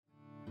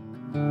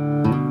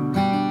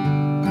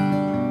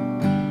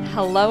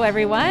Hello,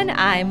 everyone.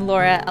 I'm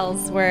Laura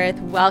Ellsworth,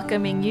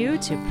 welcoming you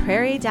to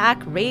Prairie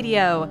Doc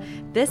Radio.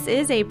 This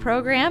is a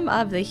program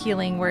of the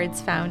Healing Words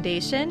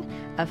Foundation,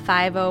 a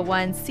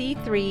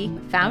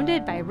 501c3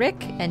 founded by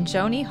Rick and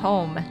Joni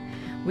Holm.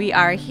 We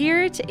are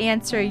here to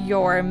answer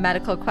your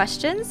medical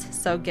questions,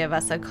 so give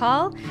us a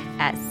call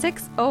at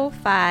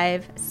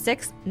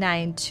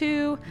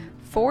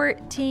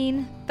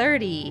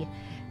 605-692-1430.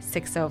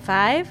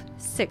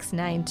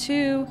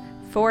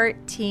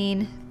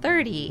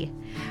 605-692-1430.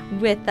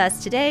 With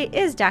us today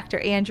is Dr.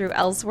 Andrew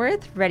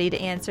Ellsworth, ready to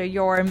answer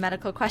your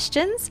medical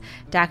questions.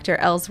 Dr.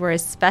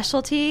 Ellsworth's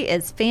specialty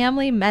is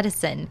family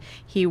medicine.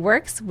 He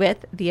works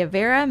with the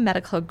Avera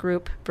Medical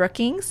Group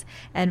Brookings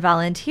and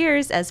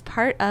volunteers as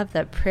part of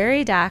the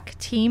Prairie Doc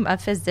team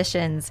of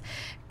physicians.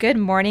 Good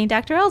morning,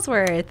 Dr.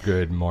 Ellsworth.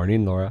 Good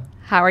morning, Laura.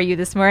 How are you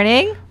this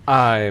morning?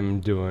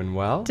 I'm doing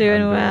well.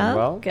 Doing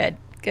well. Good.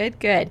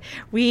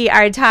 We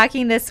are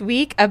talking this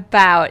week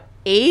about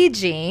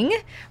aging.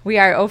 We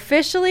are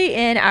officially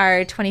in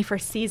our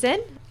 21st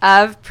season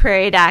of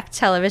Prairie Doc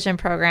television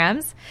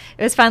programs.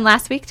 It was fun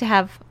last week to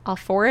have all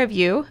four of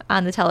you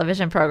on the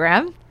television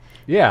program.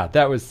 Yeah,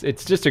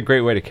 it's just a great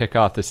way to kick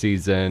off the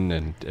season,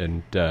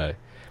 and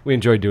we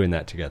enjoyed doing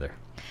that together.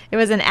 It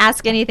was an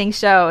Ask Anything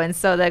show, and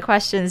so the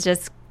questions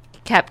just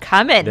kept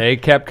coming. They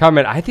kept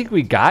coming. I think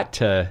we got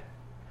to,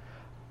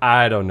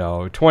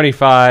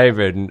 25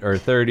 or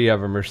 30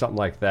 of them or something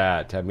like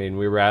that. I mean,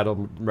 we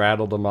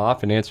rattled them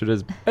off and answered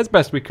as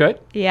best we could.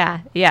 Yeah,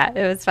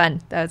 it was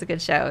fun. That was a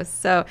good show.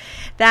 So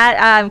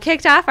that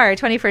kicked off our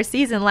 21st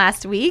season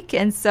last week,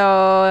 and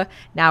so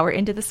now we're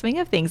into the swing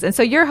of things. And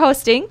so you're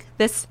hosting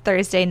this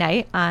Thursday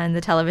night on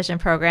the television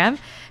program.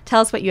 Tell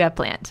us what you have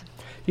planned.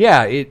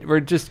 Yeah, we're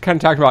just kind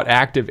of talking about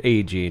active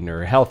aging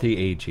or healthy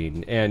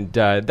aging, and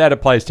that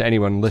applies to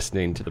anyone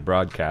listening to the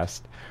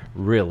broadcast.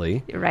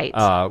 Really. Right.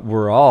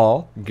 We're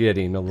all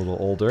getting a little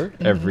older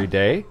every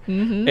day.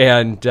 Mm-hmm.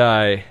 And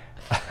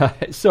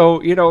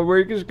so,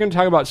 we're just going to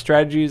talk about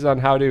strategies on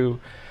how to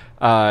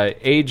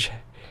age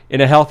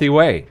in a healthy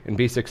way and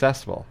be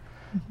successful.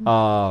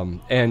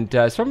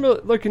 Mm-hmm. So I'm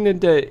looking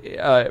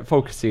into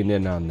focusing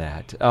in on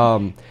that.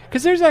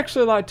 Because there's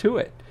actually a lot to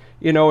it,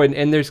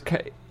 and there's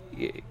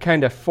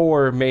kind of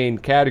four main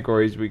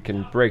categories we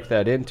can break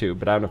that into,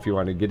 but I don't know if you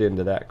want to get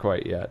into that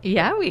quite yet.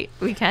 Yeah, we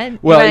can.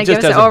 Well,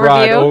 just as a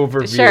broad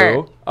overview,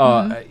 sure.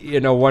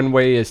 One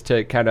way is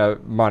to kind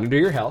of monitor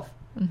your health,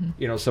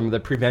 some of the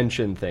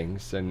prevention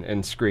things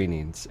and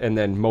screenings, and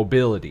then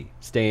mobility,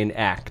 staying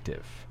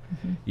active,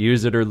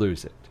 use it or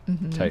lose it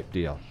type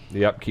deal.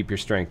 Yep, keep your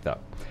strength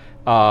up.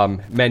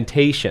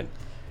 Mentation,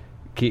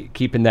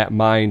 keeping that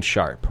mind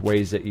sharp,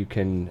 ways that you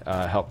can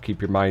help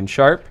keep your mind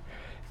sharp.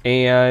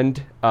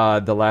 And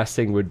the last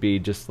thing would be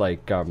just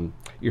like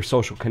your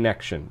social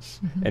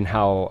connections and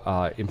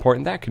how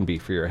important that can be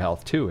for your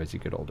health, too, as you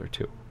get older,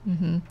 too.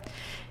 Mm-hmm.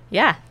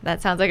 Yeah,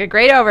 that sounds like a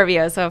great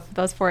overview. So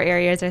those four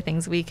areas are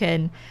things we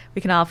can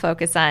all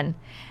focus on.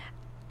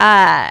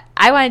 I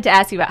wanted to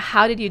ask you about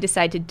how did you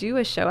decide to do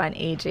a show on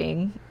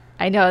aging?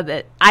 I know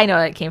that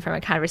it came from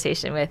a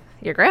conversation with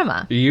your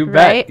grandma. You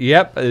right? bet.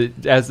 Yep.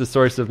 As the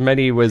source of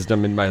many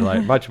wisdom in my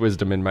life, much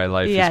wisdom in my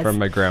life is from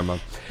my grandma.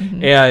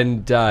 Mm-hmm.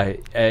 And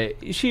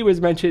she was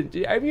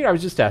mentioned, I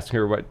was just asking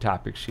her what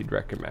topics she'd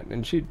recommend.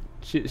 And she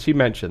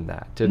mentioned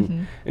that.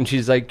 And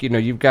she's like,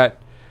 you've got,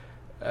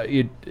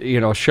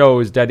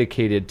 shows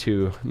dedicated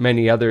to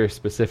many other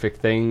specific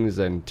things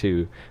and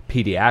to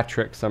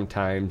pediatrics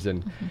sometimes.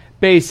 And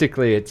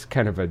basically it's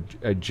kind of a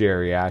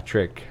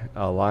geriatric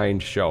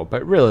aligned show.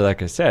 But really,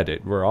 like I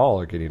said, we're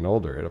all getting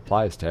older. It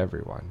applies to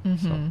everyone.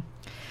 Mm-hmm. So.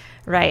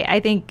 Right.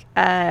 I think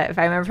if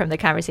I remember from the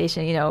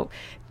conversation,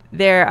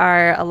 there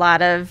are a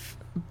lot of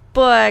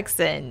books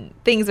and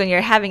things when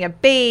you're having a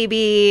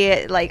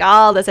baby, like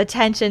all this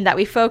attention that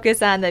we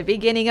focus on the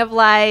beginning of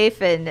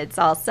life and it's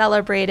all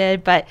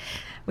celebrated. But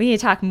we need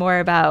to talk more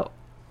about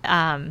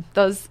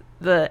as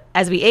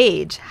we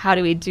age, how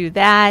do we do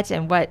that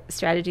and what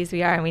strategies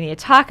we are, and we need to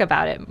talk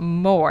about it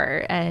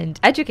more and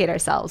educate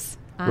ourselves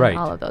on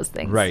all of those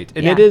things. Right.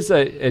 And it is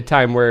a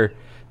time where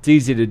it's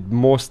easy to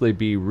mostly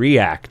be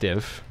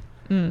reactive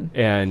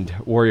and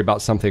worry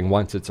about something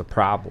once it's a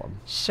problem.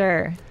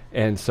 Sure.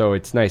 And so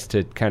it's nice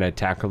to kind of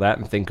tackle that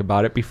and think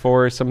about it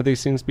before some of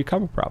these things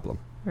become a problem.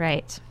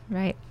 Right.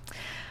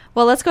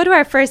 Well, let's go to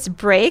our first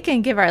break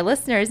and give our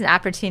listeners an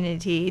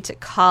opportunity to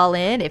call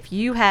in. If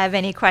you have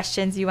any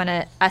questions you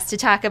want us to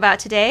talk about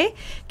today,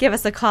 give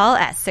us a call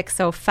at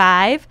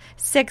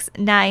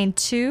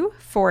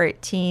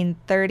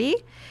 605-692-1430.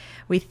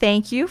 We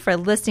thank you for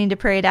listening to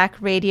Prairie Doc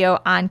Radio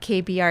on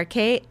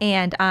KBRK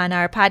and on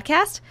our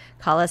podcast.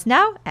 Call us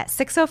now at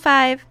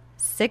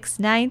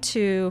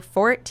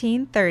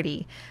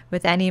 605-692-1430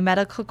 with any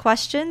medical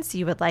questions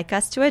you would like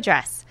us to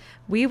address.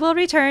 We will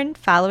return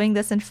following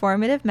this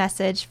informative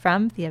message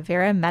from the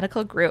Avera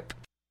Medical Group.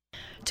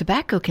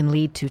 Tobacco can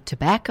lead to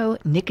tobacco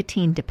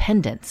nicotine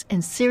dependence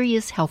and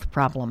serious health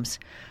problems.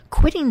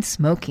 Quitting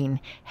smoking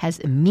has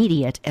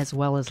immediate as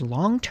well as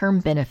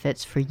long-term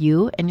benefits for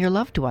you and your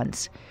loved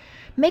ones.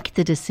 Make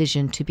the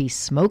decision to be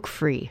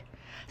smoke-free.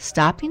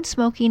 Stopping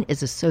smoking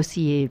is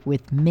associated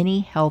with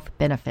many health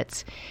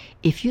benefits.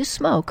 If you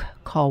smoke,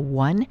 call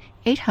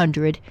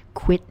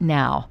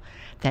 1-800-QUIT-NOW.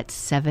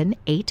 That's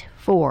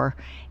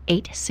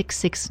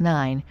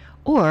 784-8669.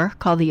 Or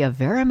call the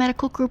Avera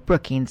Medical Group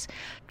Brookings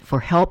for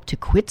help to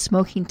quit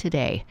smoking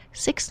today.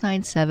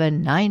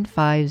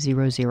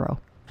 697-9500.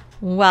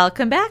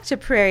 Welcome back to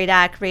Prairie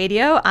Doc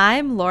Radio.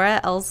 I'm Laura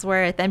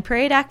Ellsworth, and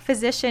Prairie Doc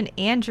physician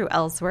Andrew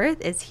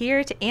Ellsworth is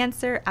here to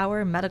answer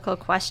our medical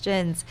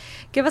questions.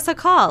 Give us a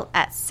call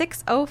at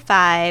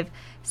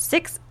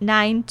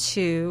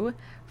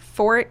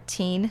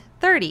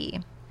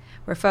 605-692-1430.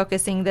 We're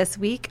focusing this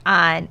week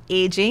on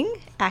aging,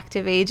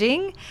 active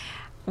aging.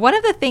 One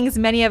of the things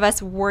many of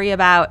us worry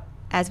about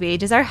as we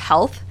age is our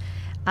health.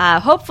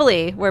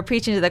 Hopefully, we're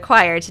preaching to the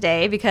choir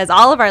today because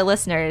all of our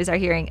listeners are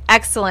hearing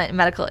excellent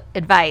medical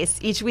advice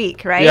each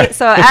week, right? Yeah.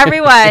 So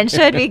everyone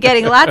should be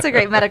getting lots of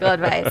great medical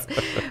advice.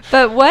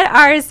 But what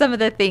are some of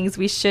the things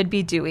we should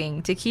be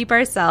doing to keep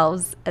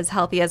ourselves as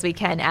healthy as we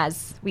can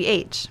as we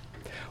age?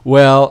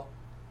 Well,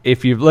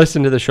 if you've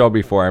listened to the show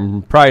before,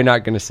 I'm probably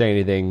not going to say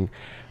anything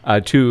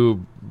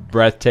too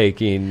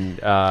breathtaking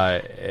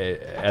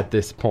at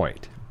this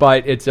point.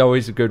 But it's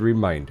always a good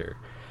reminder.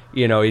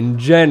 You know, in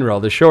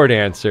general, the short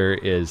answer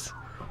is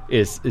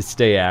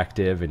stay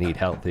active and eat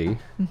healthy.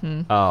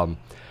 Mm-hmm.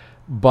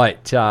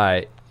 But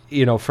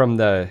you know, from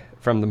the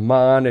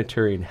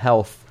monitoring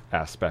health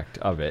aspect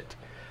of it,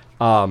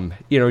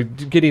 you know,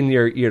 getting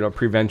your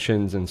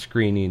preventions and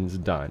screenings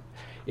done.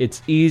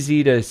 It's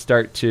easy to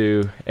start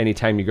to,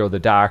 anytime you go to the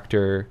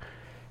doctor,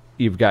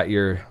 you've got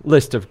your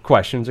list of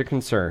questions or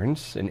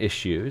concerns and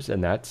issues,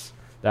 and that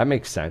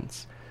makes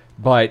sense.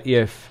 But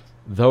if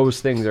those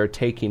things are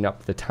taking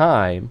up the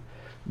time,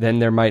 then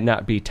there might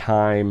not be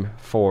time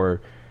for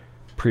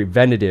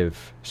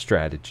preventative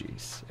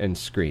strategies and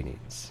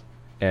screenings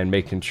and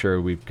making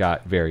sure we've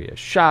got various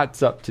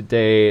shots up to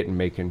date and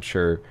making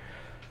sure,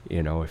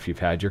 you know, if you've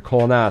had your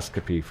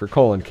colonoscopy for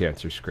colon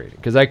cancer screening.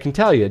 Because I can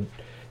tell you,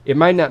 it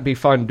might not be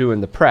fun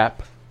doing the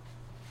prep,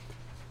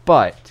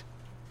 but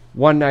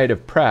one night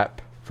of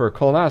prep for a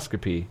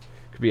colonoscopy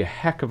could be a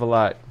heck of a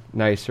lot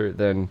nicer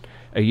than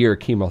a year of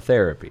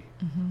chemotherapy.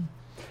 Mm-hmm.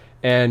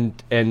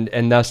 And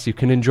thus you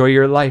can enjoy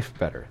your life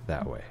better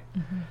that way.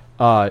 Mm-hmm.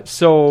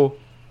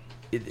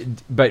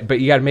 But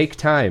you got to make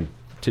time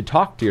to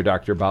talk to your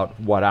doctor about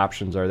what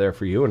options are there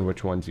for you and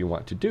which ones you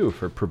want to do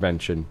for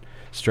prevention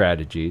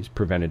strategies,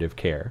 preventative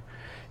care.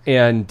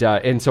 And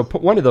so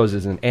one of those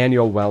is an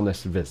annual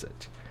wellness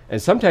visit.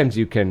 And sometimes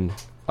you can,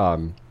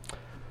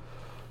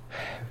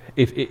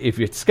 if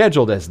it's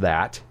scheduled as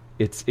that,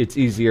 it's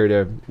easier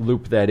to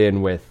loop that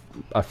in with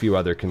a few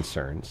other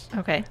concerns.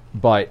 Okay.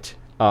 But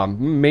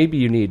maybe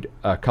you need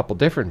a couple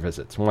different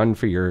visits, one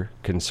for your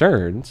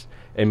concerns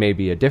and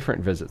maybe a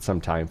different visit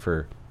sometime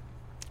for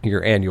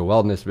your annual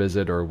wellness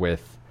visit or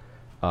with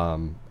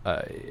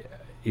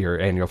your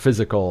annual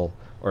physical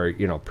or,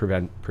 you know,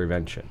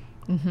 prevention.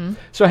 Mm-hmm.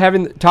 So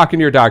talking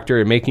to your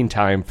doctor and making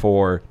time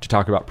to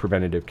talk about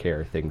preventative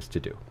care, things to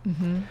do.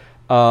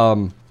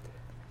 Mm-hmm.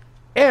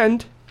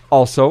 And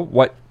also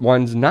what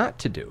ones not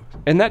to do.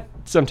 And that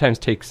sometimes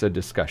takes a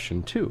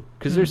discussion too,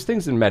 because there's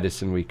things in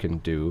medicine we can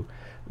do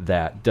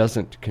that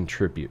doesn't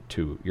contribute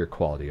to your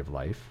quality of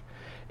life.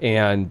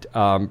 And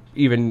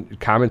even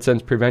common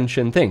sense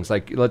prevention things,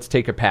 like let's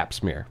take a pap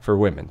smear for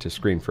women to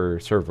screen for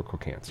cervical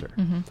cancer.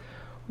 Mm-hmm.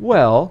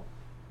 Well,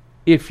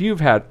 if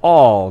you've had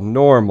all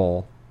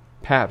normal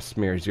pap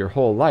smears your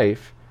whole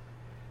life,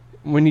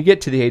 when you get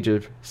to the age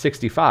of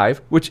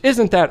 65, which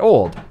isn't that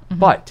old, mm-hmm.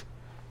 but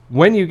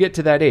when you get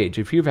to that age,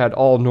 if you've had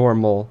all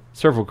normal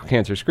cervical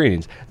cancer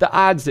screenings, the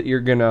odds that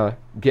you're going to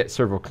get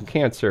cervical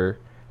cancer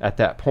at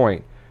that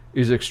point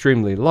is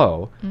extremely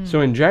low. Mm.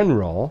 So in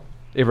general,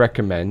 they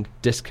recommend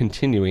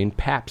discontinuing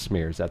pap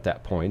smears at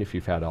that point if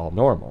you've had all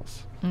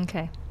normals.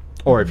 Okay.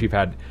 Or mm-hmm. if you've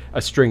had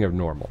a string of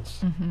normals.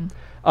 Mm-hmm.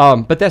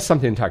 But that's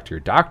something to talk to your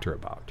doctor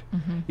about.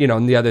 Mm-hmm. You know,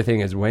 and the other thing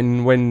is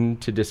when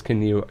to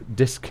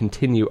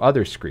discontinue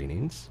other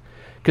screenings,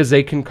 because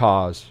they can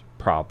cause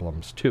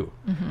problems too.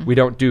 Mm-hmm. We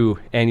don't do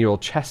annual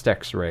chest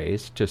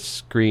x-rays to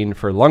screen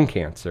for lung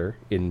cancer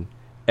in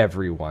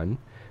everyone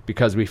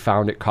because we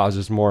found it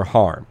causes more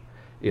harm.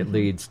 It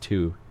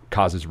mm-hmm.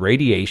 causes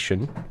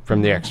radiation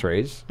from the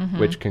x-rays, mm-hmm.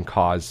 which can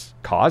cause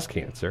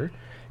cancer.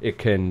 It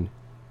can,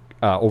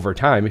 over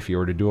time, if you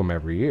were to do them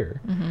every year,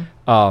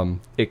 mm-hmm.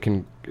 It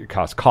can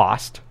cause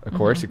cost, of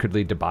course. Mm-hmm. It could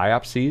lead to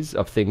biopsies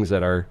of things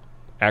that are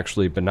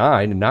actually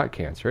benign and not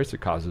cancerous.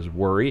 It causes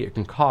worry. It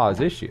can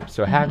cause issues.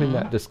 So mm-hmm. having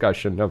that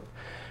discussion of,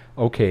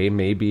 okay,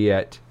 maybe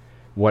at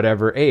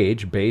whatever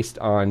age, based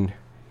on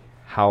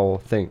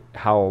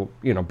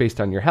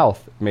based on your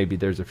health, maybe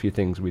there's a few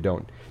things we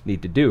don't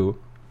need to do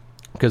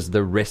because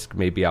the risk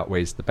maybe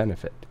outweighs the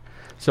benefit.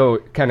 So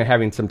kind of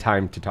having some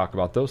time to talk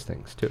about those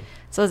things too.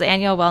 So those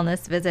annual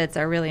wellness visits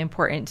are really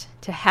important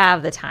to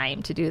have the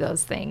time to do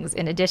those things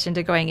in addition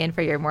to going in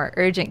for your more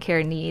urgent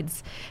care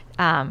needs.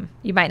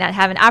 you might not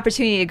have an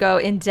opportunity to go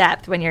in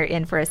depth when you're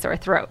in for a sore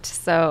throat.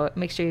 So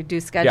make sure you do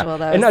schedule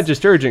those. And not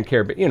just urgent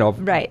care, but,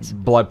 Right.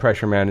 blood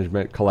pressure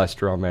management,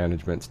 cholesterol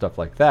management, stuff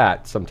like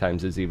that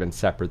sometimes is even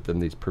separate than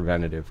these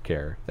preventative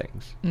care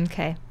things.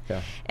 Okay.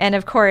 Yeah. And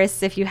of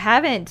course, if you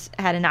haven't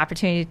had an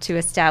opportunity to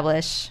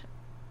establish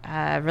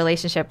a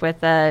relationship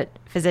with a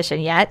physician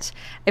yet,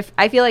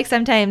 I feel like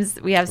sometimes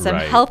we have some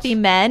Right. healthy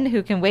men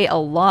who can wait a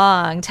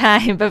long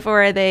time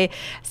before they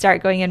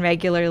start going in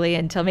regularly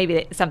until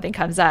maybe something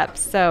comes up.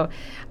 So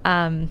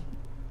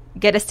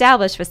get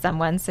established with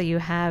someone so you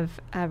have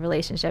a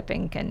relationship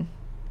and can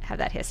have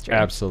that history.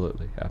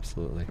 Absolutely. Yep,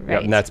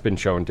 Right. and that's been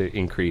shown to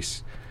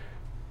increase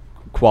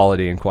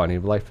quality and quantity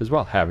of life as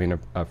well, having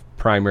a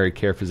primary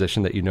care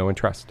physician that you know and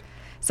trust.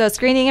 So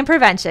screening and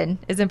prevention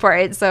is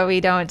important so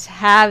we don't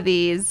have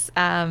these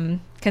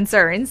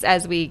concerns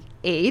as we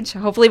age.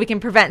 Hopefully we can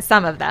prevent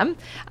some of them.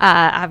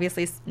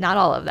 Obviously not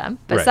all of them,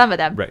 but Right, some of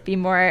them. right. Be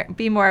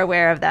more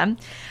aware of them.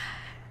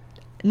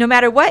 No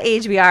matter what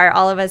age we are,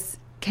 all of us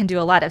can do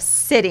a lot of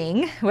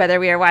sitting, whether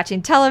we are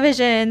watching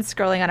television,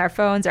 scrolling on our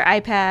phones or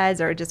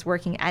iPads, or just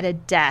working at a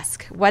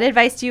desk. What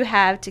advice do you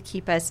have to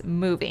keep us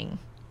moving?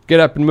 Get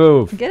up and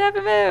move. Get up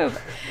and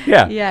move.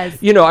 Yeah. Yes.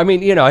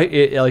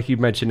 Like you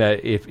mentioned,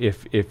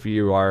 if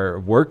you are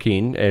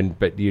working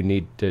but you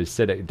need to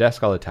sit at your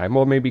desk all the time,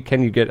 well, maybe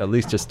can you get at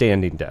least a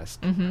standing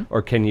desk,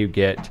 or can you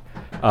get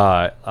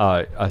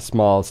a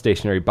small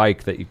stationary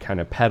bike that you kind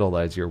of pedal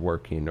as you're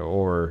working,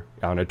 or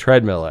on a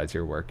treadmill as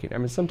you're working? I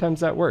mean, sometimes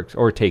that works.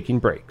 Or taking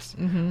breaks,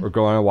 or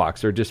going on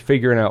walks, or just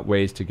figuring out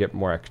ways to get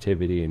more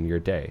activity in your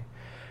day.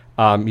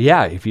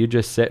 If you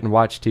just sit and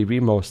watch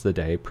TV most of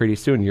the day, pretty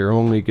soon you're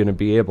only going to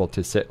be able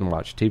to sit and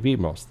watch TV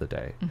most of the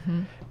day.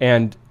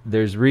 And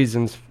there's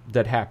reasons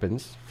that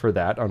happens for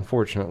that,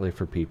 unfortunately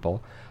for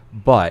people.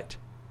 But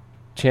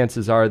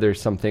chances are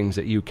there's some things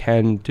that you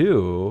can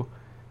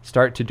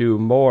start to do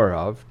more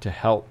of to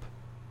help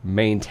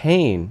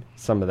maintain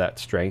some of that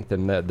strength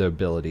and the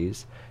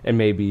abilities, and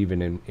maybe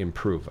even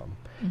improve them.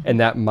 And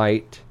that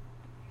might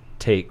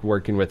take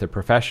working with a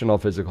professional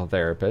physical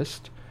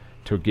therapist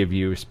to give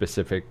you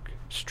specific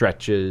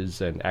stretches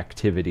and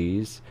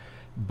activities,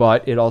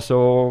 but it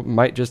also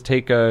might just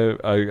take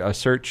a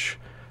search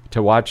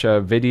to watch a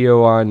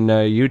video on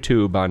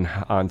YouTube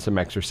on some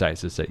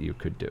exercises that you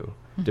could do,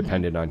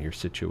 depending on your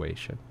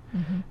situation.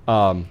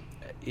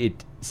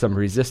 Some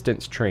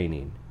resistance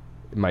training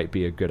might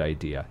be a good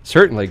idea.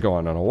 Certainly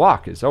going on a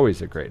walk is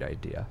always a great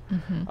idea,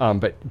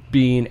 but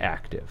being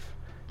active.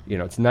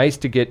 It's nice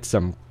to get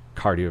some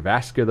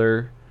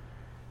cardiovascular,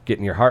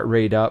 getting your heart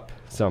rate up,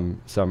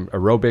 some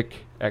aerobic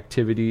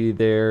activity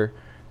there,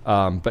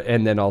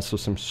 and then also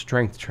some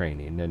strength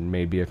training, and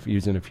maybe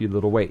using a few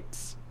little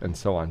weights and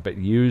so on. But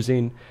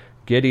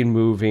getting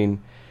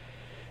moving,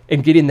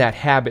 and getting that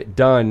habit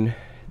done,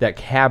 that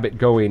habit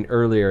going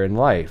earlier in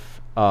life.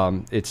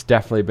 It's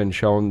definitely been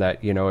shown that,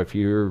 if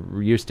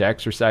you're used to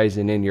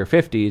exercising in your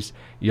 50s,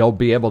 you'll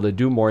be able to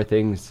do more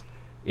things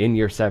in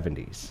your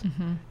 70s.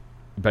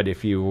 But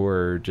if you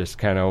were just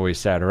kind of always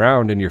sat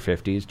around in your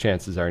 50s,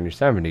 chances are in your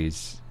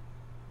 70s,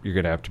 you're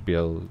going to have to be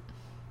able to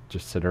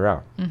just sit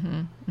around.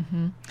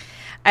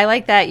 I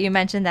like that you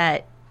mentioned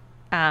that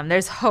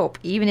there's hope.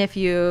 Even if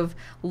you've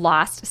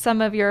lost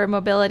some of your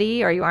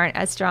mobility, or you aren't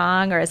as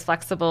strong or as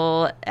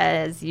flexible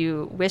as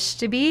you wish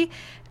to be,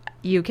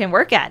 you can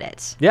work at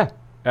it. Yeah,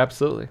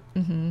 absolutely.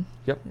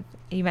 Yep.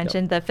 You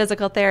mentioned the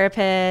physical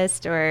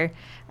therapist, or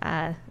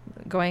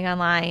going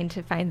online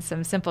to find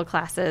some simple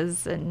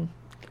classes and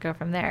go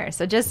from there.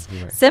 So just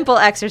simple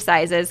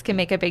exercises can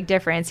make a big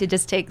difference. It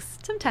just takes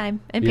some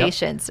time and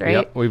patience, right?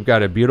 Yep. We've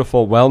got a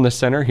beautiful wellness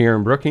center here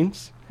in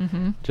Brookings.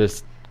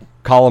 Just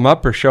call them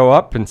up or show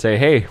up and say,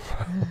 hey,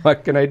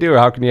 what can I do?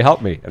 How can you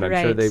help me? And I'm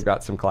sure they've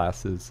got some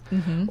classes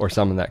or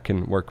someone that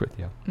can work with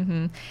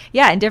you.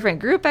 Yeah, and different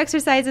group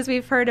exercises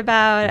we've heard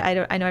about.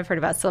 I know I've heard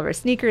about Silver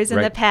Sneakers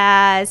in the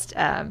past.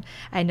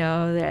 I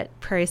know that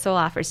Prairie Soul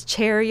offers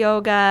chair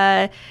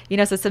yoga,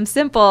 so some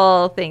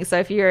simple things. So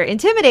if you're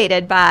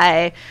intimidated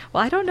by,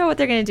 well, I don't know what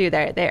they're going to do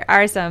there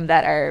are some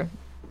that are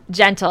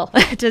gentle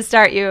to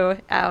start you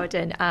out.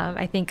 And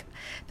I think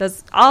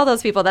all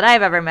those people that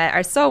I've ever met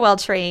are so well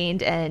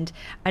trained and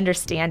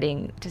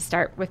understanding to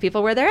start with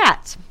people where they're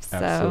at. So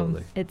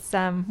Absolutely. It's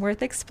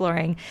worth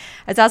exploring.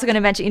 I was also going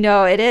to mention,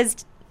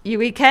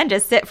 we can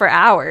just sit for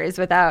hours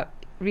without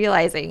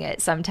realizing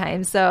it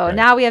sometimes. So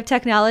now we have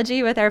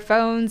technology with our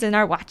phones and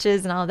our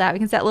watches and all that. We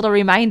can set little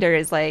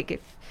reminders, like,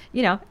 if,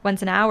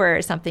 once an hour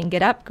or something,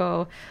 get up,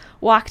 go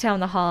walk down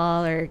the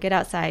hall, or get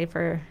outside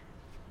for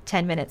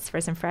 10 minutes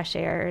for some fresh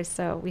air.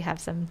 So we have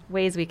some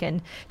ways we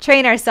can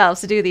train ourselves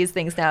to do these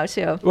things now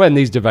too. When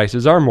these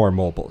devices are more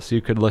mobile, so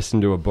you could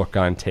listen to a book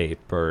on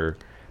tape or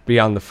be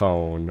on the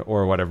phone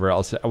or whatever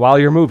else while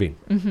you're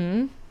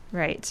moving.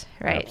 Right,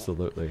 right.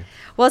 Absolutely.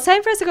 Well, it's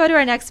time for us to go to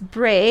our next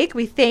break.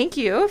 We thank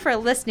you for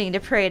listening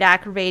to Prairie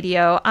Doc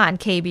Radio on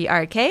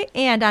KBRK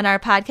and on our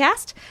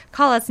podcast.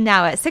 Call us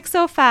now at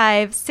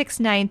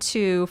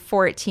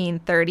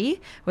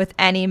 605-692-1430 with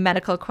any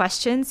medical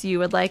questions you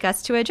would like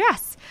us to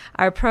address.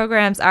 Our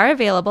programs are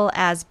available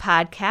as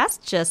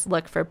podcasts. Just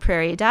look for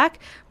Prairie Doc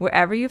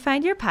wherever you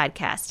find your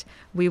podcast.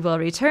 We will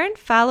return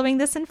following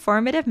this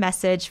informative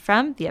message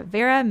from the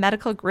Avera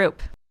Medical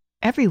Group.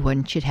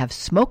 Everyone should have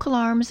smoke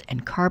alarms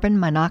and carbon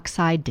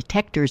monoxide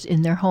detectors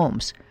in their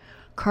homes.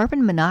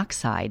 Carbon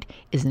monoxide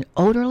is an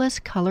odorless,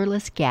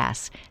 colorless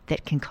gas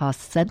that can cause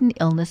sudden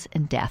illness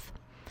and death.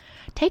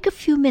 Take a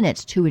few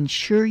minutes to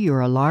ensure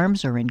your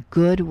alarms are in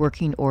good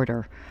working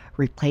order.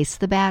 Replace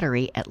the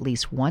battery at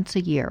least once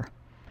a year.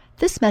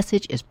 This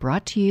message is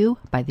brought to you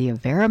by the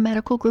Avera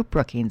Medical Group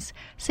Brookings,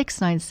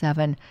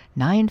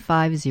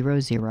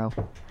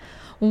 697-9500.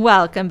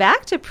 Welcome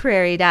back to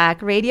Prairie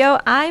Doc Radio.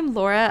 I'm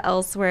Laura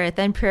Ellsworth,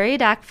 and Prairie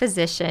Doc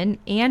physician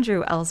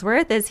Andrew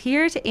Ellsworth is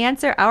here to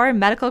answer our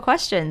medical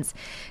questions.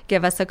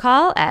 Give us a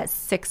call at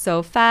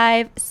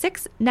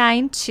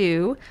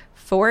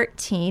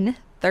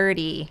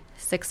 605-692-1430.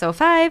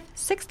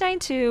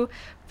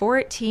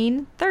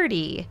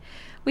 605-692-1430.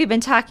 We've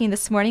been talking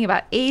this morning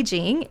about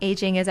aging.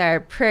 Aging is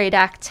our Prairie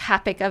Doc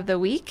topic of the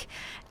week.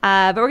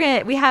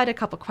 But we had a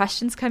couple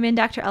questions come in,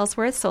 Dr.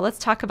 Ellsworth, so let's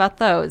talk about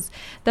those.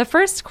 The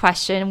first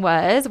question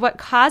was, what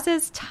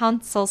causes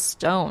tonsil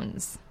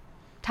stones?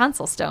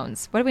 Tonsil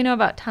stones. What do we know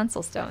about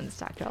tonsil stones,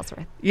 Dr.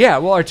 Ellsworth? Yeah,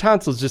 well, our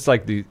tonsils just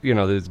like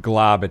this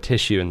glob of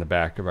tissue in the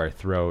back of our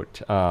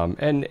throat,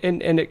 and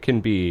it can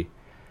be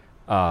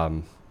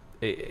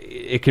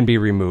it can be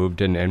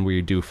removed, and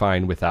we do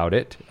fine without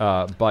it.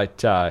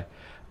 But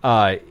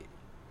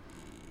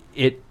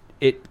it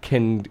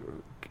can.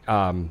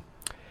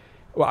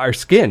 Well, our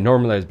skin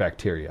normally has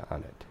bacteria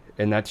on it,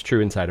 and that's true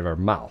inside of our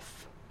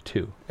mouth,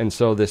 too. And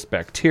so this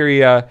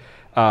bacteria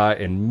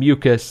and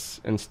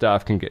mucus and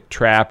stuff can get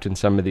trapped in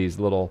some of these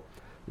little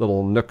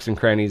nooks and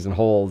crannies and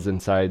holes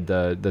inside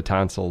the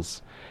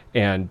tonsils,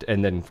 and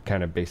then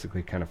kind of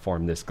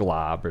form this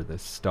glob or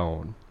this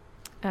stone.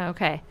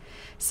 Okay.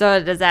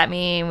 So does that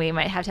mean we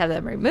might have to have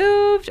them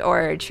removed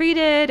or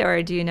treated,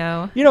 or do you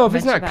know? If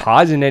it's not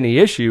causing any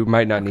issue,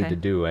 might not need to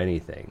do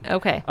anything.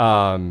 Okay.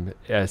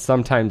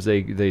 Sometimes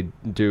they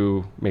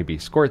do maybe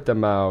squirt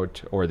them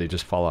out, or they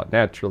just fall out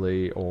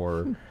naturally,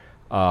 or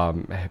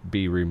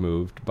be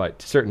removed.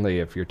 But certainly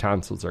if your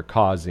tonsils are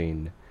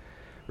causing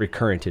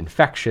recurrent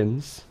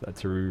infections,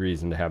 that's a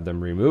reason to have them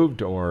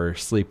removed, or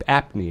sleep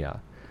apnea,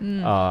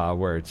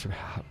 where it's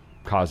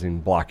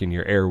blocking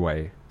your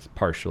airway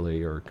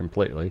partially or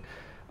completely,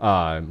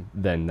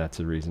 then that's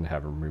a reason to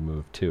have them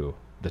removed too.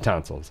 The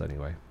tonsils,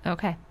 anyway.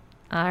 Okay.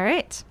 All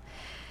right.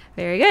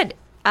 Very good.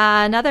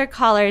 Another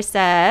caller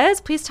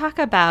says, please talk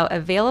about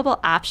available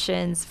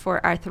options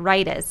for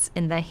arthritis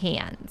in the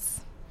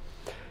hands.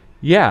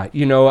 Yeah,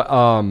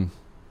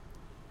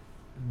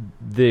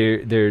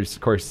 there's,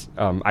 of course,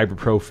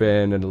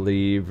 ibuprofen and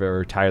Aleve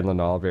or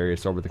Tylenol,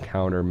 various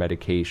over-the-counter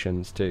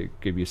medications to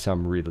give you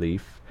some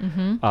relief,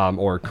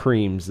 or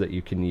creams that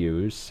you can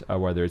use,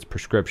 whether it's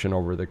prescription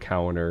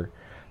over-the-counter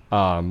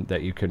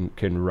that you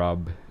can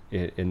rub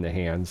in the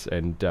hands,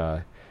 and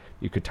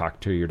you could talk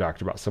to your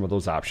doctor about some of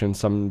those options.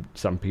 Some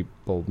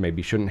people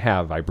maybe shouldn't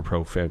have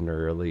ibuprofen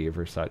or Aleve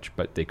or such,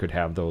 but they could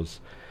have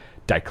those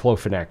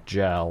diclofenac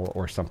gel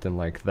or something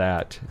like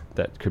that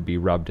could be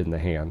rubbed in the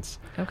hands.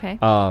 Okay.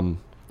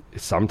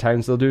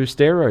 Sometimes they'll do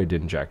steroid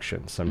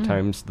injections.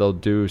 Sometimes they'll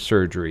do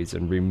surgeries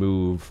and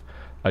remove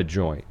a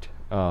joint,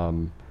 a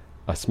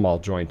small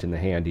joint in the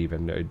hand,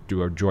 even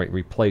do a joint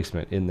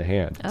replacement in the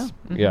hand.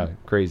 Yeah,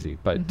 crazy,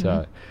 but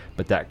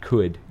that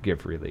could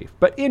give relief.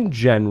 But in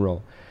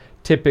general,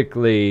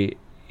 typically,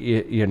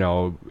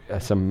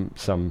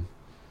 some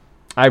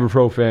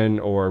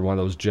ibuprofen or one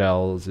of those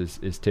gels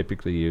is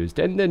typically used,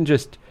 and then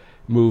just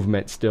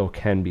movement still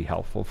can be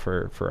helpful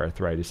for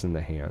arthritis in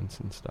the hands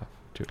and stuff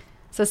too.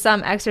 So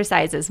some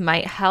exercises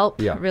might help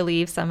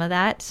relieve some of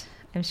that.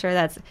 I'm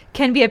sure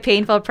can be a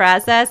painful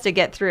process to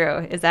get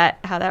through. Is that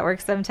how that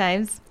works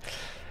sometimes?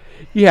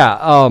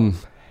 Yeah,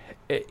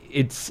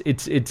 it's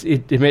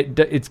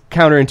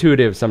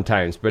counterintuitive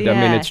sometimes, but I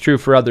mean it's true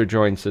for other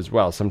joints as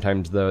well.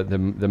 Sometimes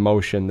the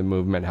motion, the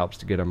movement helps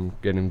to get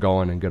them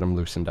going and get them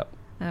loosened up.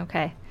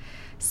 Okay.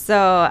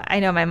 So I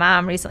know my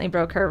mom recently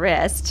broke her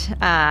wrist.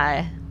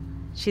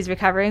 She's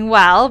recovering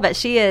well, but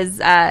she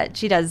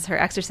does her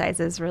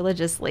exercises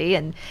religiously.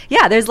 And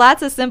there's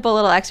lots of simple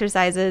little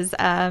exercises,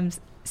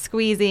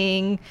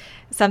 squeezing,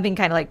 something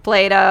kind of like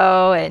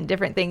Play-Doh and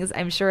different things,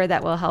 I'm sure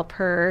that will help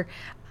her,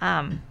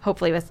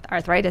 hopefully with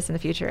arthritis in the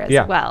future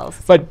as well.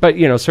 But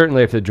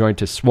certainly if the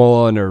joint is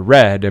swollen or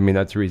red, I mean,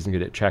 that's a reason to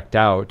get it checked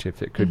out.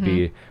 If it could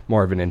be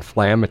more of an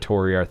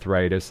inflammatory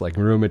arthritis, like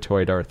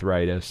rheumatoid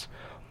arthritis,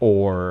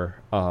 or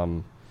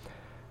an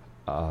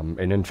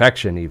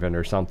infection even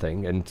or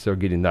something. And so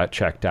getting that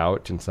checked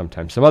out, and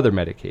sometimes some other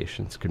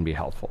medications can be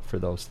helpful for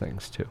those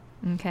things too.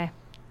 Okay.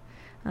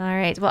 All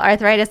right. Well,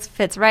 arthritis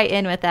fits right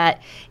in with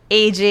that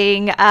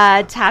aging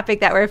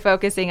topic that we're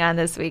focusing on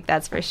this week,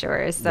 that's for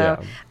sure.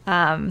 So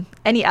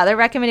any other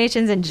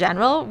recommendations in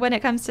general when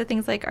it comes to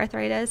things like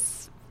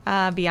arthritis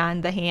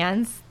beyond the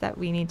hands that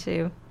we need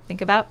to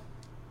think about?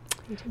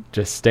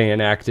 Just staying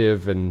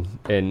active and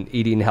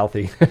eating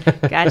healthy.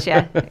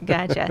 Gotcha.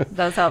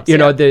 Those help. You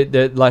know,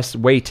 the less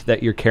weight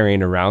that you're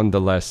carrying around,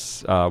 the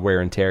less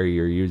wear and tear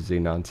you're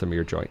using on some of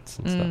your joints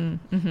and stuff.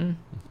 Mm-hmm.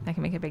 That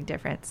can make a big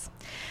difference.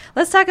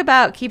 Let's talk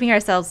about keeping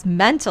ourselves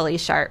mentally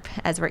sharp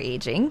as we're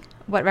aging.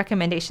 What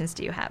recommendations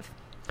do you have?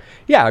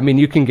 Yeah, I mean,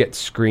 you can get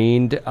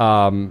screened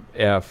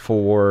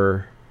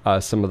for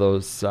some of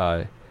those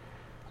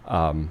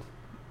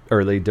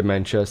early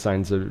dementia,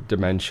 signs of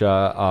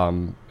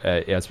dementia,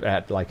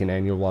 at like an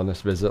annual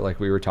wellness visit like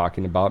we were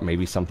talking about.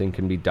 Maybe something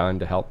can be done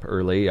to help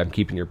early. I'm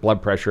keeping your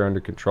blood pressure under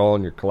control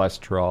and your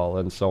cholesterol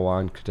and so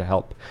on to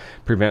help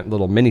prevent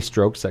little mini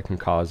strokes that can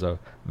cause a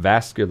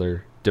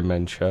vascular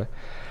dementia.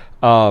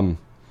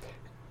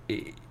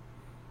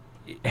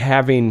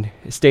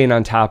 Staying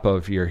on top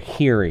of your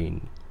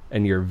hearing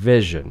and your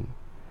vision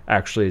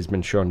actually has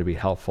been shown to be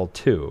helpful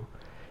too.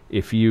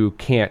 If you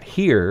can't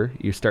hear,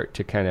 you start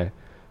to kind of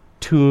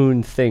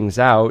tune things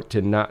out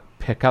and not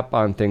pick up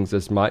on things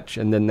as much,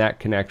 and then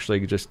that can actually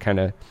just kind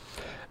of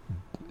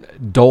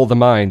dull the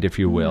mind, if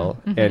you will,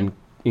 and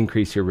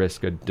increase your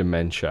risk of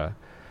dementia.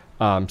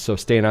 So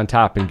staying on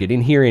top and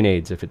getting hearing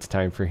aids if it's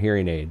time for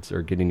hearing aids,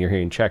 or getting your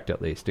hearing checked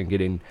at least, and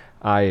getting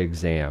eye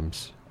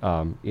exams.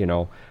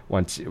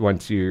 Once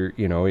you're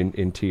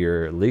into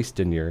your, at least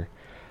in your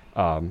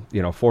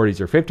 40s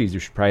or 50s, you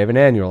should probably have an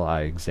annual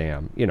eye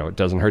exam. It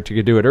doesn't hurt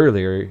to do it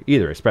earlier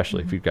either,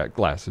 especially if you've got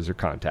glasses or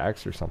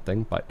contacts or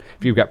something. But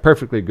if you've got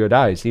perfectly good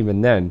eyes,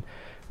 even then,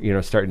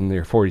 starting in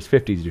your 40s,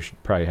 50s, you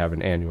should probably have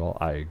an annual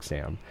eye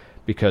exam.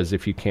 Because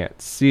if you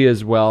can't see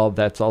as well,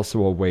 that's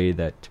also a way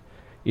that,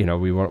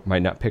 we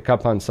might not pick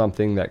up on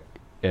something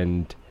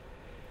and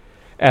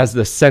as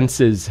the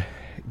senses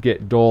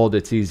get dulled,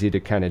 it's easy to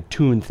kind of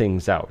tune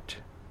things out.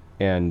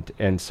 And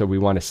so we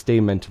want to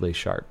stay mentally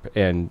sharp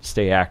and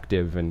stay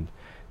active and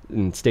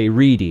stay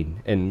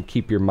reading and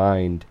keep your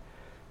mind,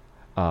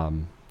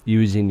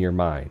 using your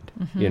mind,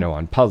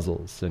 on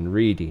puzzles and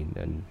reading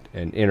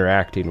and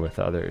interacting with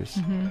others.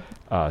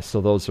 So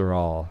those are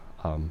all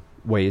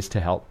ways to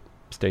help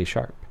stay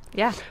sharp.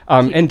 Yeah.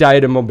 And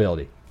diet and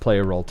mobility play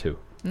a role too.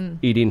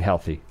 Eating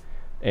healthy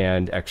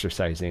and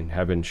exercising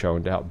have been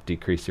shown to help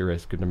decrease your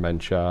risk of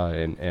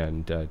dementia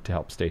and to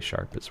help stay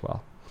sharp as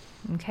well.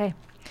 Okay.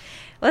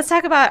 Let's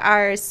talk about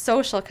our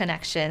social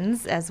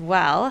connections as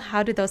well.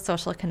 How do those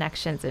social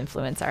connections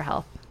influence our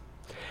health?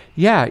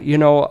 Yeah,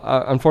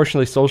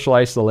 unfortunately, social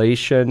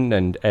isolation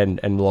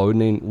and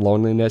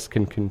loneliness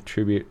can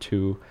contribute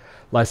to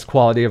less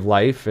quality of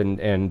life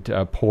and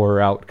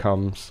poorer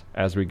outcomes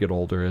as we get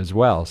older as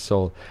well.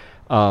 So,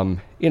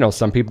 some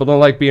people don't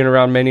like being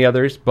around many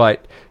others,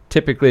 but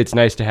typically it's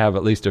nice to have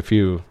at least a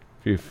few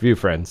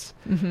friends.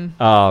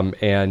 But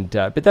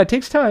that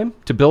takes time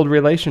to build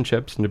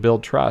relationships and to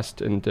build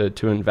trust and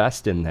to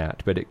invest in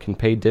that, but it can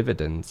pay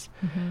dividends.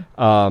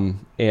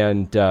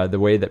 The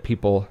way that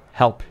people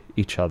help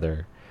each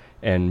other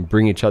and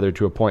bring each other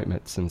to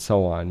appointments and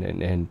so on,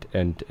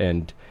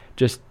 and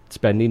just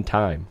spending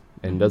time.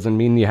 And doesn't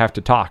mean you have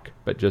to talk,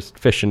 but just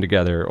fishing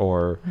together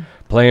or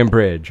playing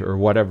bridge or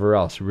whatever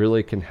else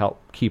really can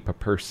help keep a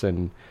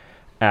person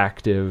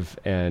active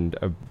and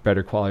a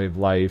better quality of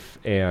life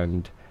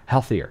and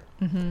healthier.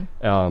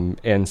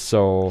 And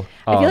so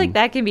I feel like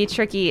that can be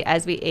tricky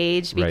as we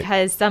age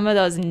because some of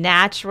those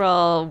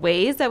natural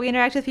ways that we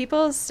interact with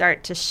people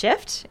start to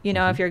shift.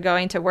 If you're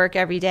going to work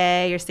every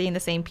day, you're seeing the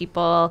same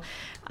people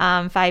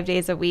 5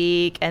 days a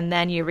week, and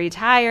then you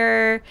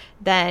retire,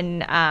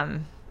 then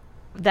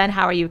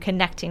how are you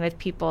connecting with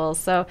people?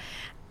 So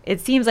it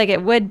seems like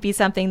it would be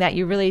something that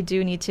you really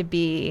do need to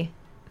be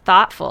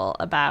thoughtful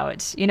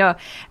about,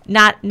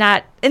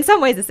 not in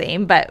some ways the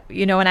same, but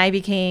when I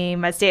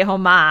became a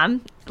stay-at-home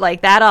mom,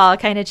 like that all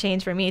kind of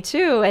changed for me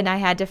too. And you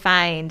had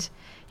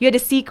to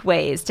seek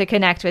ways to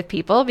connect with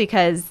people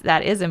because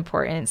that is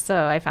important.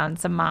 So I found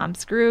some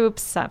moms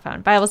groups, I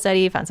found Bible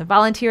study, found some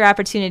volunteer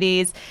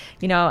opportunities.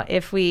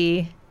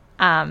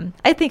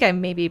 I think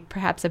I'm maybe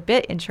perhaps a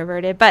bit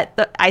introverted,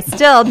 but I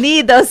still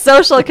need those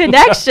social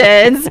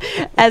connections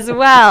as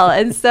well.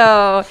 And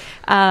so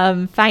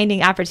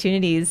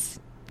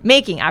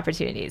making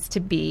opportunities to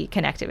be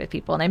connected with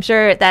people. And I'm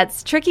sure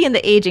that's tricky in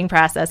the aging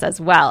process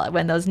as well,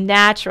 when those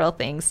natural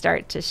things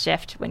start to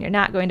shift, when you're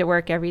not going to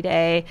work every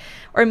day,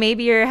 or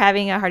maybe you're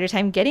having a harder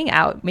time getting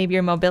out. Maybe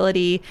your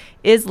mobility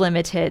is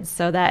limited,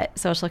 so that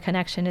social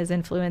connection is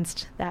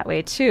influenced that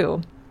way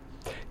too.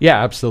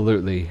 Yeah,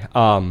 absolutely.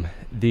 As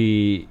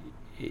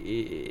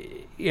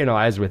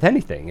with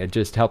anything, it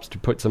just helps to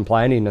put some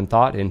planning and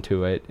thought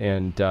into it.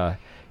 And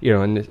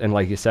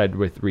like you said,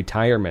 with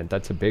retirement,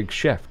 that's a big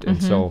shift.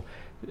 And so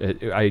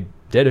I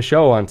did a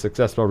show on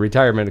successful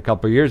retirement a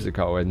couple of years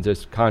ago, and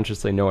just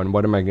consciously knowing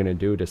what am I going to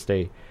do to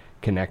stay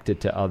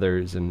connected to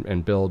others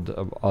and build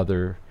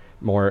other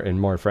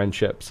more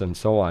friendships and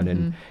so on.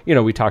 And,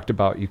 we talked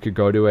about you could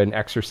go to an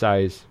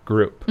exercise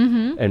group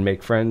and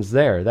make friends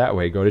there that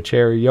way. Go to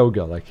chair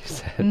yoga, like you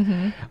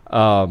said,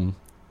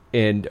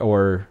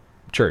 or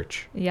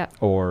church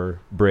or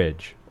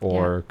bridge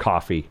or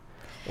coffee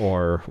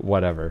or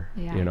whatever,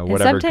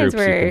 whatever groups you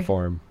can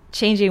form.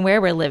 Changing where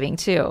we're living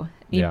too.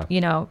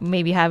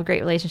 Maybe you have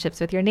great relationships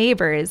with your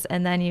neighbors,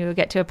 and then you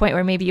get to a point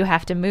where maybe you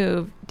have to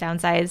move,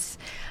 downsize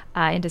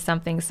into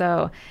something.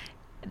 So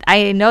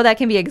I know that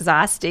can be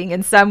exhausting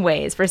in some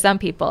ways for some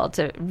people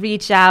to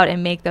reach out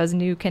and make those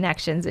new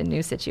connections in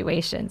new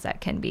situations.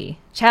 That can be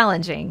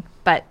challenging,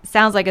 but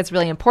sounds like it's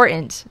really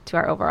important to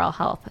our overall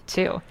health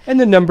too. And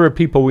the number of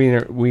people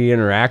we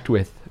interact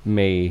with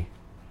may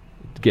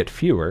get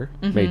fewer,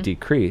 may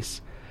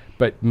decrease,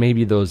 but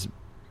maybe those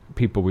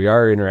people we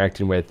are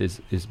interacting with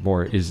is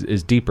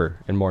deeper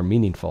and more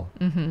meaningful,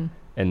 and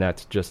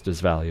that's just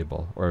as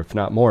valuable, or if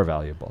not more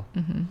valuable.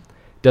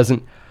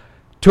 Doesn't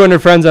 200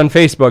 friends on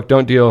Facebook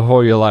don't do a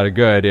whole lot of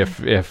good if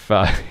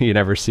you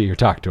never see or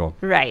talk to them.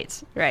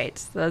 Right.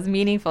 Those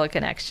meaningful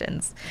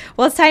connections.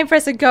 Well, it's time for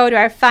us to go to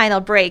our final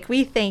break.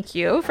 We thank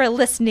you for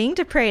listening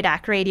to Prairie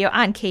Doc Radio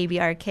on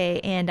KBRK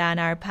and on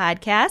our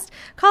podcast.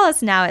 Call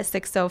us now at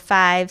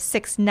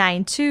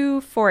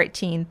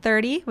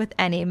 605-692-1430 with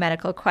any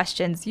medical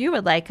questions you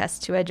would like us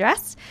to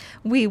address.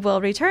 We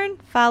will return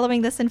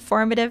following this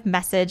informative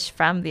message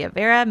from the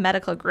Avera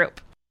Medical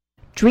Group.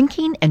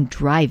 Drinking and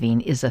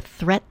driving is a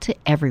threat to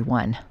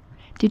everyone.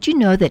 Did you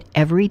know that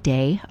every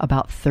day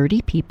about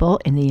 30 people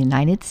in the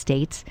United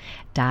States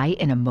die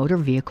in a motor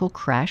vehicle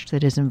crash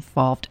that has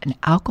involved an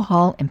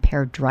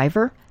alcohol-impaired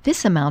driver?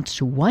 This amounts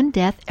to one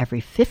death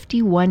every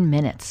 51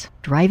 minutes.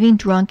 Driving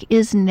drunk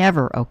is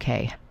never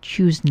okay.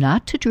 Choose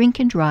not to drink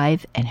and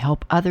drive and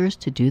help others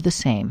to do the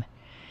same.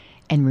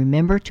 And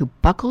remember to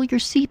buckle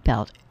your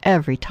seatbelt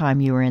every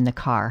time you are in the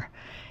car.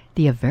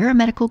 The Avera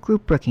Medical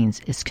Group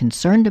Brookings is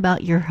concerned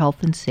about your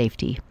health and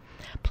safety.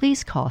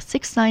 Please call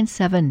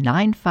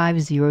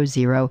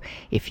 697-9500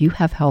 if you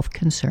have health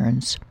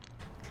concerns.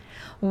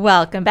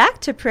 Welcome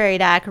back to Prairie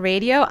Doc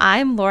Radio.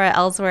 I'm Laura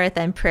Ellsworth,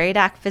 and Prairie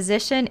Doc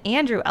physician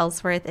Andrew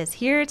Ellsworth is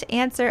here to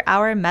answer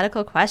our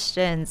medical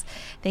questions.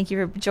 Thank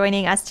you for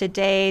joining us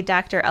today,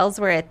 Dr.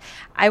 Ellsworth.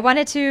 I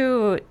wanted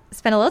to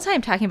spend a little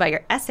time talking about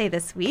your essay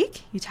this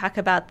week. You talk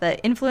about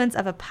the influence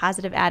of a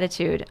positive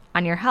attitude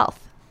on your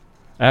health.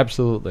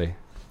 Absolutely.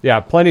 Yeah,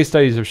 plenty of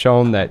studies have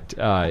shown that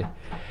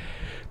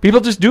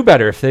people just do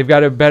better if they've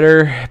got a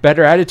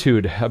better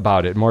attitude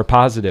about it, more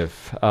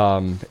positive. How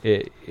do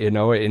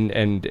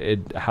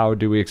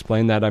we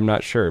explain that? I'm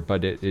not sure,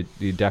 but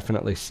you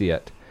definitely see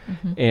it.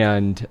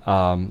 And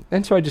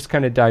so I just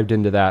kind of dived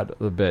into that a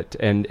little bit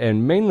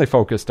and mainly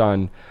focused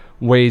on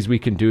ways we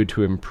can do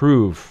to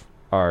improve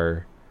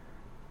our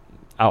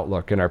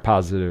outlook and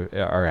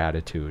our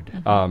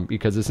attitude,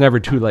 because it's never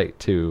too late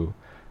to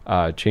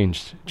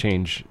change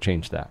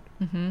that.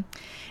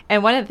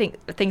 And one of the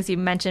things you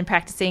mentioned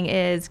practicing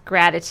is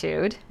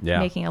gratitude,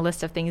 making a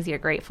list of things you're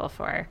grateful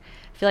for.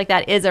 I feel like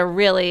that is a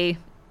really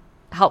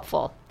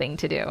helpful thing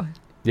to do.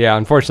 Yeah,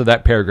 unfortunately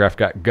that paragraph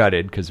got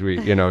gutted because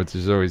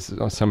there's always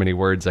so many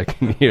words I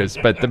can use,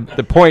 but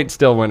the point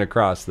still went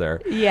across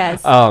there.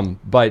 Yes. Time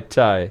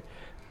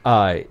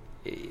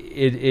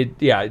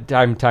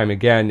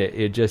again,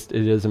 it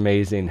is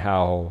amazing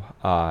how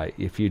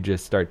if you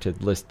just start to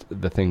list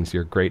the things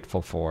you're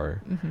grateful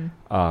for,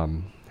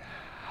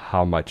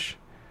 how much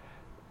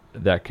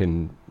that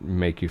can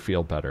make you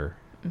feel better,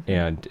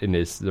 and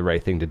is the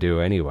right thing to do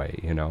anyway.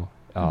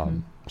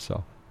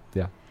 So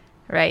yeah.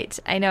 Right.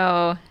 I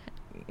know.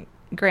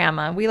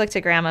 Grandma. We look to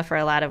Grandma for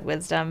a lot of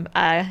wisdom.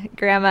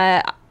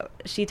 Grandma,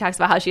 she talks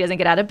about how she doesn't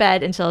get out of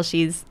bed until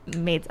she's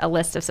made a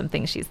list of some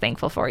things she's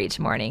thankful for each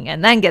morning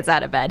and then gets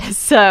out of bed.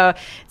 So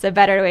it's a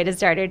better way to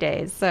start her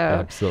days. So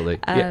absolutely.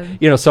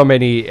 So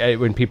many,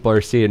 when people are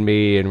seeing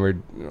me and we're,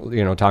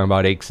 talking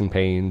about aches and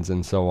pains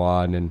and so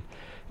on,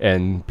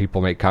 and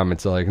people make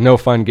comments like, no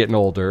fun getting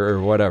older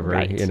or whatever,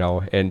 right.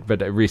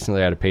 But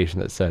recently I had a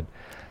patient that said,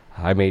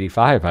 I'm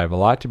 85. I have a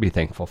lot to be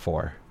thankful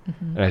for.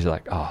 And I was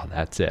like, oh,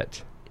 that's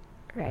it.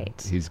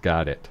 Right. He's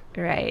got it.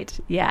 Right.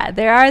 Yeah.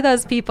 There are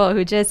those people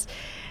who just,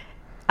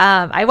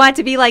 I want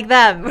to be like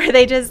them, where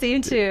they just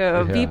seem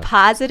to be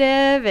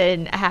positive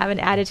and have an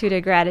attitude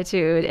of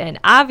gratitude. And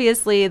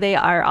obviously they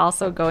are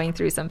also going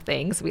through some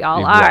things. We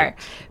all are. Right.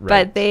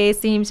 But they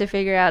seem to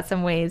figure out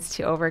some ways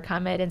to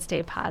overcome it and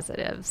stay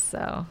positive.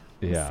 So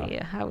we'll see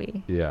how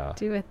we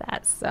do with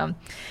that. So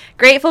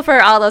grateful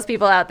for all those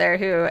people out there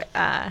who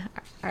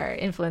are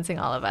influencing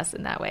all of us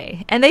in that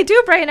way. And they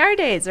do brighten our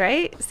days,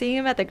 right? Seeing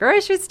them at the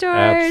grocery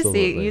store,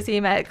 you see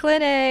them at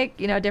clinic,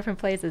 different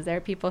places. There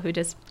are people who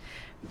just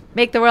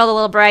make the world a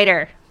little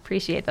brighter.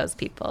 Appreciate those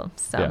people.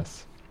 So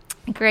yes.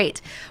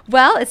 Great.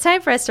 Well, it's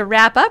time for us to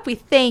wrap up. We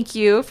thank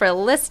you for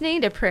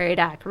listening to Prairie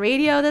Doc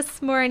Radio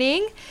this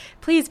morning.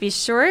 Please be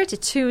sure to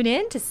tune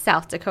in to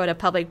South Dakota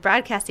Public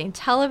Broadcasting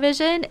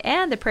Television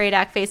and the Prairie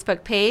Doc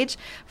Facebook page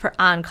for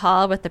On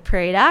Call with the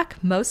Prairie Doc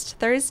most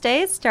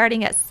Thursdays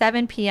starting at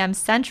 7 p.m.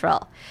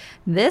 Central.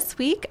 This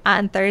week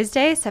on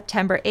Thursday,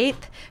 September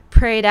 8th,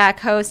 Prairie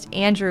Doc host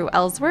Andrew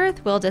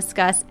Ellsworth will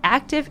discuss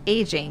active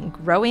aging,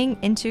 growing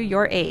into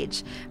your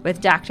age, with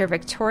Dr.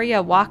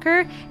 Victoria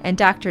Walker and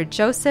Dr.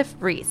 Joseph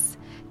Reese.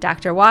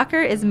 Dr.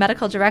 Walker is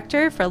Medical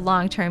Director for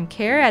Long-Term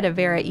Care at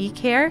Avera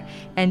eCare,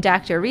 and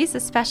Dr.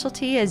 Reese's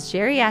specialty is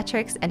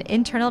Geriatrics and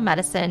Internal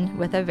Medicine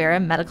with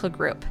Avera Medical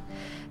Group.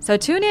 So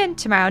tune in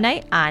tomorrow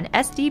night on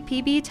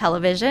SDPB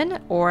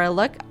Television or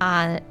look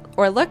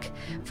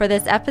for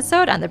this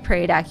episode on the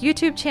Prairie Doc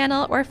YouTube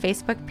channel or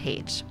Facebook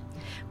page.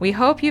 We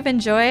hope you've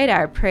enjoyed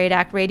our Prairie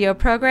Doc radio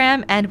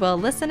program and will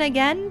listen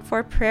again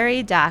for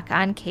Prairie Doc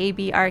on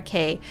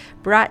KBRK,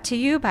 brought to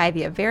you by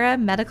the Avera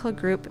Medical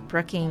Group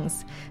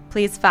Brookings.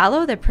 Please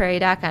follow the Prairie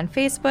Doc on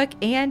Facebook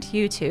and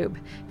YouTube.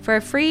 For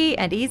free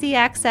and easy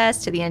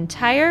access to the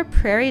entire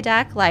Prairie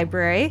Doc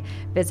library,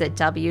 visit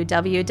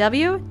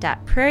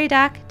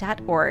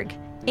www.prairiedoc.org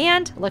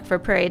and look for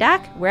Prairie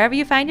Doc wherever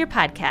you find your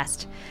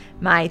podcast.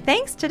 My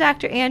thanks to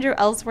Dr. Andrew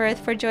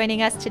Ellsworth for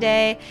joining us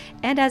today,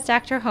 and as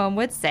Dr. Holm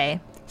would say,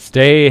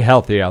 stay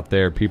healthy out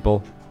there,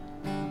 people.